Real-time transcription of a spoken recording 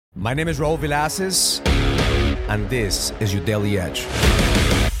My name is Raul Villacis, and this is your Daily Edge.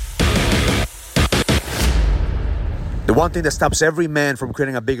 The one thing that stops every man from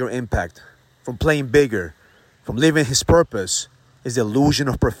creating a bigger impact, from playing bigger, from living his purpose, is the illusion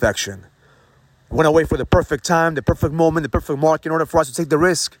of perfection. We want to wait for the perfect time, the perfect moment, the perfect mark in order for us to take the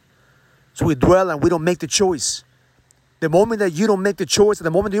risk. So we dwell and we don't make the choice. The moment that you don't make the choice,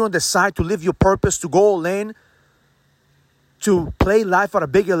 the moment you don't decide to live your purpose, to go all in, to play life at a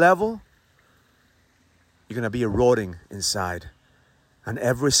bigger level, you're going to be eroding inside. And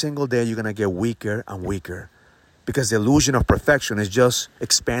every single day, you're going to get weaker and weaker. Because the illusion of perfection is just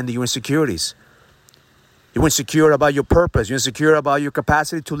expanding your insecurities. You're insecure about your purpose. You're insecure about your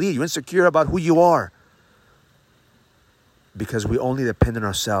capacity to lead. You're insecure about who you are. Because we only depend on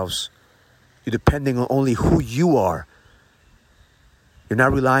ourselves. You're depending on only who you are. You're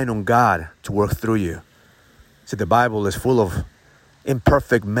not relying on God to work through you. See, the Bible is full of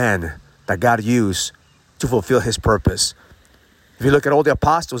imperfect men that God used to fulfill His purpose. If you look at all the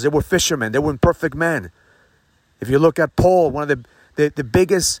apostles, they were fishermen. They were imperfect men. If you look at Paul, one of the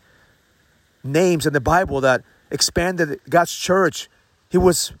biggest names in the Bible that expanded God's church, he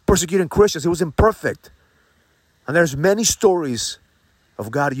was persecuting Christians. He was imperfect. And there's many stories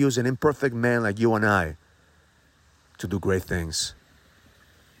of God using imperfect men like you and I to do great things.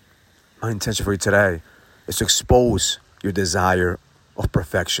 My intention for you today is to expose your desire of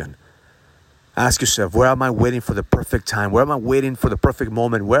perfection. Ask yourself, where am I waiting for the perfect time? Where am I waiting for the perfect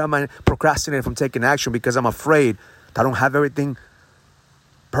moment? Where am I procrastinating from taking action because I'm afraid that I don't have everything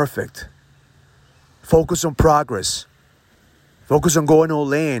perfect? Focus on progress. Focus on going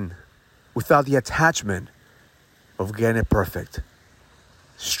all in without the attachment of getting it perfect.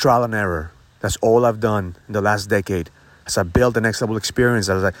 It's trial and error. That's all I've done in the last decade. As I build the next level experience,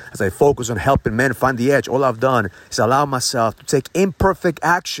 as I focus on helping men find the edge, all I've done is allow myself to take imperfect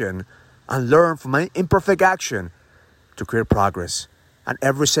action and learn from my imperfect action to create progress. And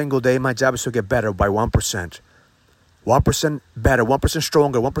every single day, my job is to get better by 1%. 1% better, 1%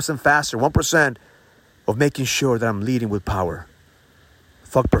 stronger, 1% faster, 1% of making sure that I'm leading with power.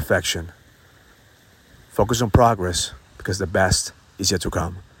 Fuck perfection. Focus on progress because the best is yet to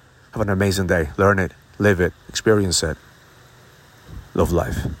come. Have an amazing day. Learn it, live it, experience it. Love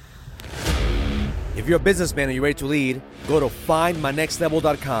life. If you're a businessman and you're ready to lead, go to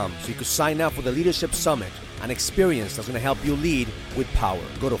findmynextlevel.com so you can sign up for the Leadership Summit, an experience that's going to help you lead with power.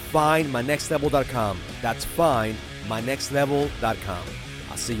 Go to findmynextlevel.com. That's findmynextlevel.com.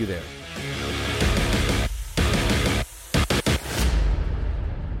 I'll see you there.